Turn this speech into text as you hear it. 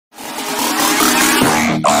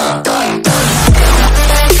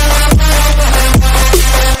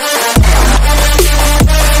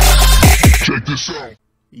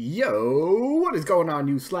Yo, what is going on,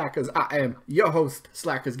 you slackers? I am your host,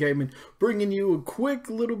 Slackerz Gaming, bringing you a quick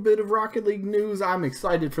little bit of Rocket League news. I'm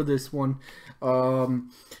excited for this one.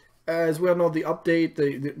 As we all know, the update,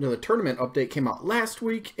 the tournament update came out last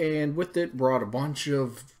week, and with it brought a bunch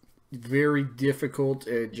of very difficult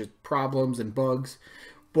just problems and bugs.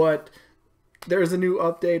 But there's a new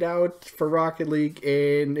update out for Rocket League,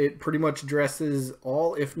 and it pretty much addresses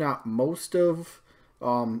all, if not most of,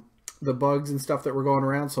 the bugs and stuff that were going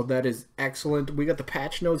around, so that is excellent. We got the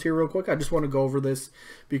patch notes here real quick. I just want to go over this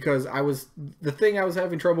because the thing I was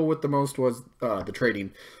having trouble with the most was the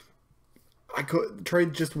trading. The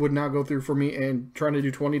trade just would not go through for me, and trying to do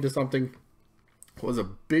 20 to something was a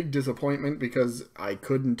big disappointment because I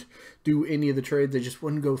couldn't do any of the trades. They just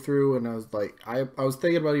wouldn't go through, and I was like, I was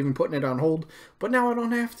thinking about even putting it on hold, but now I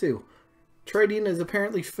don't have to. Trading is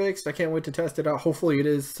apparently fixed. I can't wait to test it out. Hopefully it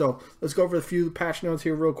is. So let's go over a few patch notes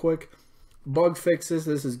here real quick. Bug fixes.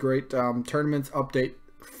 This is great. Tournaments update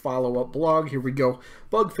follow-up blog. Here we go.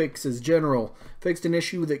 Bug fixes general. Fixed an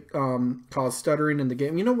issue that caused stuttering in the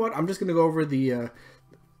game. You know what? I'm just going to go over the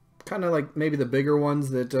kind of like maybe the bigger ones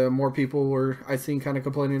that more people were, I seen, kind of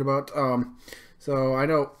complaining about. So I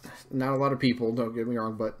know not a lot of people, don't get me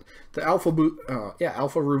wrong, but the alpha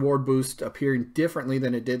reward boost appearing differently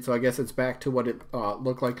than it did. So I guess it's back to what it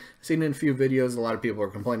looked like. I've seen it in a few videos. A lot of people are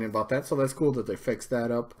complaining about that. So that's cool that they fixed that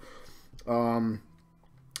up.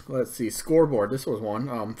 Let's see, scoreboard. This was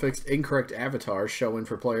one. Fixed incorrect avatars showing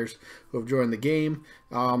for players who have joined the game.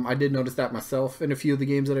 I did notice that myself in a few of the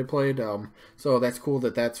games that I played. So that's cool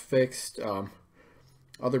that that's fixed.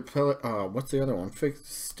 What's the other one?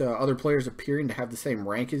 Fixed other players appearing to have the same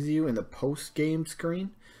rank as you in the post-game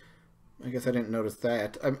screen. I guess I didn't notice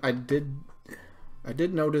that. I did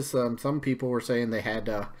notice some people were saying they had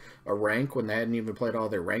a rank when they hadn't even played all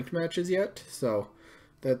their ranked matches yet. So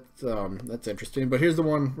that's interesting. But here's the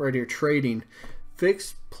one right here: trading.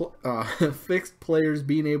 Fixed players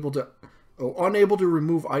being unable to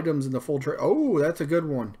remove items in the full trade. Oh, that's a good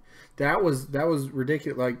one. That was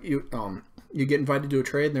ridiculous. Like you get invited to a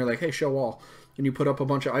trade and they're like, hey, show all, and you put up a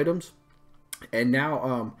bunch of items, and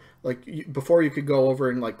now before you could go over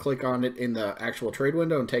and like click on it in the actual trade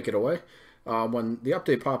window and take it away. When the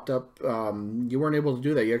update popped up, you weren't able to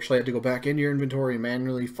do that. You actually had to go back into your inventory and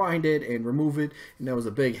manually find it and remove it, and that was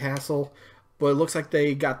a big hassle. But it looks like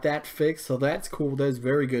they got that fixed, so that's cool. That's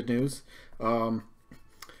very good news.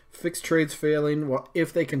 Fixed trades failing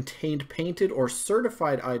if they contained painted or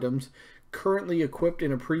certified items currently equipped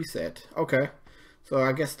in a preset. Okay, so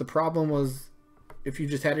I guess the problem was if you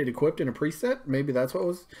just had it equipped in a preset. Maybe that's what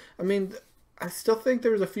was. I mean, I still think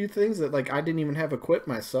there was a few things that like I didn't even have equipped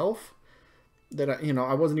myself that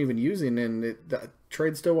I wasn't even using, and the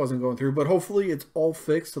trade still wasn't going through. But hopefully it's all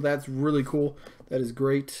fixed, so that's really cool. That is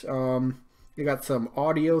great. You got some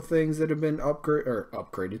audio things that have been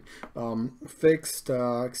upgraded, fixed,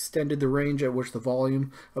 extended the range at which the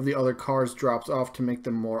volume of the other cars drops off to make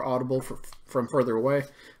them more audible from further away.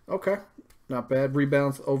 Okay, not bad.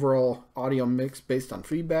 Rebalance overall audio mix based on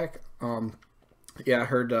feedback. Yeah, I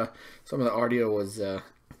heard some of the audio was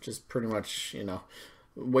just pretty much,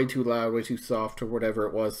 way too loud, way too soft, or whatever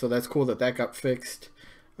it was. So that's cool that that got fixed.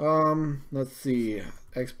 Let's see,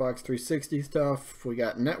 Xbox 360 stuff. We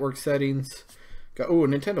got network settings. Got a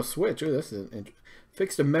Nintendo Switch. Oh, this is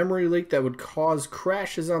fixed a memory leak that would cause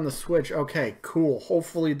crashes on the Switch. Okay, cool.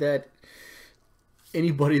 Hopefully that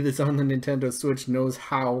anybody that's on the Nintendo Switch knows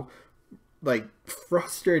how like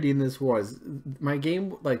frustrating this was. My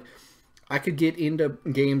game, like, I could get into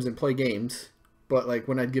games and play games, but like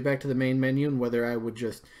when I'd get back to the main menu, and whether I was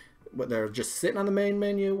just sitting on the main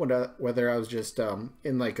menu, whether I was just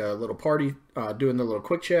in like a little party doing the little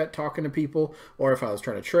quick chat, talking to people, or if I was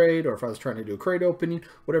trying to trade, or if I was trying to do a crate opening,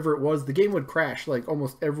 whatever it was, the game would crash like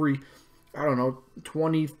almost every, I don't know,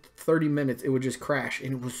 20-30 minutes. It would just crash,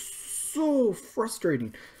 and it was so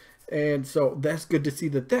frustrating. And so that's good to see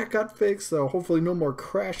that that got fixed. So hopefully no more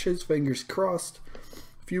crashes, fingers crossed.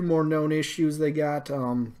 A few more known issues they got. Just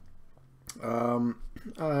kind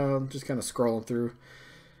of scrolling through.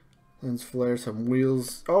 Lens flare, some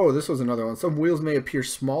wheels. Oh, this was another one. Some wheels may appear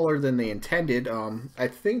smaller than they intended. I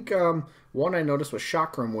think one I noticed was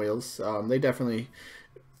chakram wheels. They definitely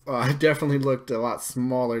looked a lot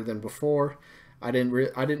smaller than before. I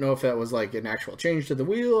didn't know if that was like an actual change to the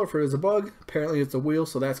wheel or if it was a bug. Apparently it's a wheel,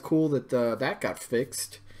 so that's cool that that got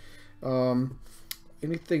fixed.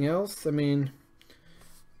 Anything else? I mean,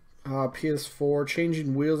 PS4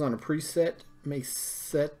 changing wheels on a preset may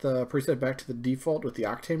set the preset back to the default with the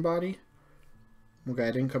octane body. Okay,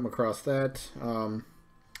 I didn't come across that.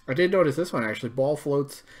 I did notice this one actually. Ball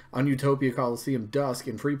floats on Utopia Coliseum Dusk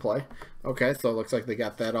in free play. Okay, so it looks like they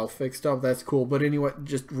got that all fixed up. That's cool. But anyway,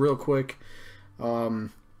 just real quick,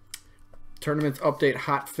 tournaments update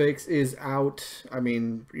hotfix is out. I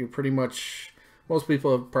mean, you pretty much, most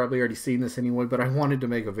people have probably already seen this anyway, but I wanted to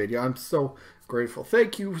make a video. I'm so grateful.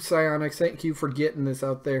 Thank you, Psyonix. Thank you for getting this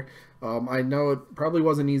out there. I know it probably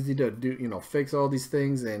wasn't easy to do, you know, fix all these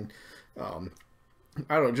things, and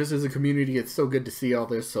I don't know, just as a community, it's so good to see all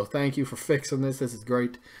this. So thank you for fixing this. This is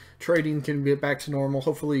great. Trading can get back to normal.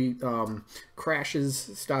 Hopefully crashes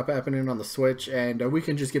stop happening on the Switch, and we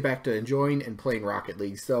can just get back to enjoying and playing Rocket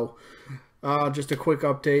League. So just a quick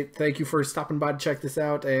update. Thank you for stopping by to check this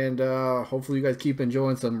out, and hopefully you guys keep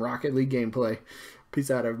enjoying some Rocket League gameplay. Peace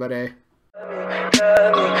out, everybody.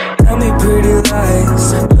 Tell me pretty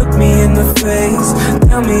lies, look me in the face.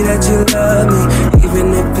 Tell me that you love me,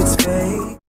 even if it's fake.